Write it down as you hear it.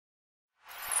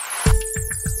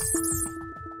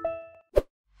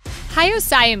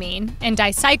Hyoscyamine and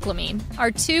dicyclomine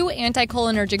are two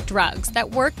anticholinergic drugs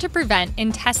that work to prevent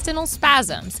intestinal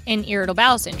spasms in irritable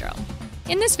bowel syndrome.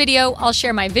 In this video, I'll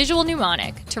share my visual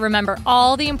mnemonic to remember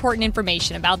all the important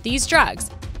information about these drugs,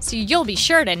 so you'll be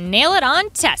sure to nail it on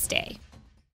test day.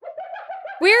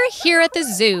 We're here at the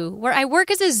zoo, where I work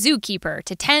as a zookeeper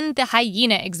to tend the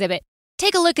hyena exhibit.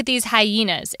 Take a look at these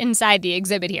hyenas inside the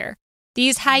exhibit here.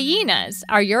 These hyenas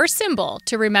are your symbol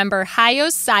to remember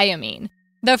hyoscyamine,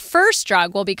 the first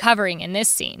drug we'll be covering in this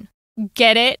scene.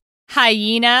 Get it?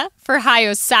 Hyena for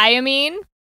hyoscyamine?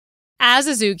 As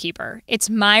a zookeeper, it's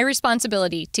my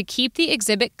responsibility to keep the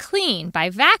exhibit clean by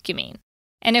vacuuming.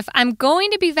 And if I'm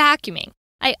going to be vacuuming,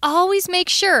 I always make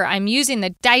sure I'm using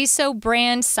the Daiso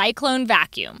brand Cyclone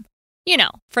vacuum. You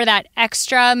know, for that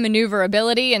extra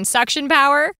maneuverability and suction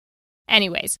power.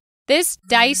 Anyways, this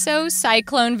Daiso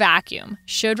Cyclone vacuum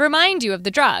should remind you of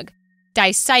the drug,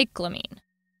 dicyclomine.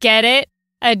 Get it?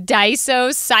 A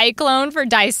Daiso Cyclone for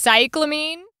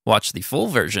dicyclomine? Watch the full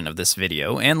version of this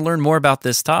video and learn more about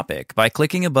this topic by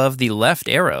clicking above the left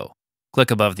arrow. Click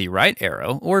above the right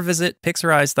arrow or visit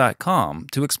Pixorize.com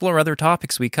to explore other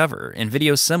topics we cover in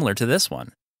videos similar to this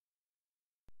one.